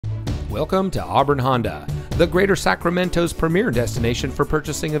Welcome to Auburn Honda, the Greater Sacramento's premier destination for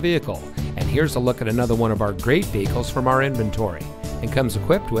purchasing a vehicle. And here's a look at another one of our great vehicles from our inventory, and comes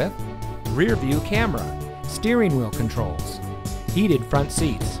equipped with rear view camera, steering wheel controls, heated front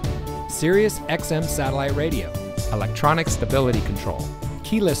seats, Sirius XM satellite radio, electronic stability control,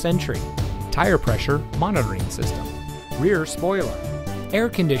 keyless entry, tire pressure monitoring system, rear spoiler, air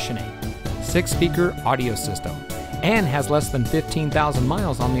conditioning, 6-speaker audio system, and has less than 15,000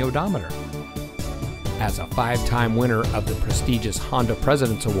 miles on the odometer. As a 5-time winner of the prestigious Honda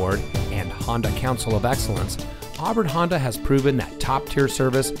President's Award and Honda Council of Excellence, Auburn Honda has proven that top-tier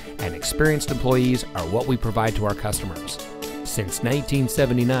service and experienced employees are what we provide to our customers. Since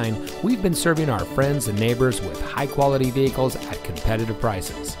 1979, we've been serving our friends and neighbors with high-quality vehicles at competitive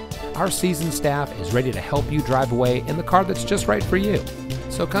prices. Our seasoned staff is ready to help you drive away in the car that's just right for you.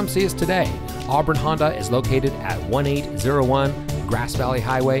 So come see us today. Auburn Honda is located at 1801 Grass Valley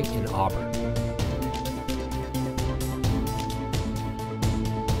Highway in Auburn.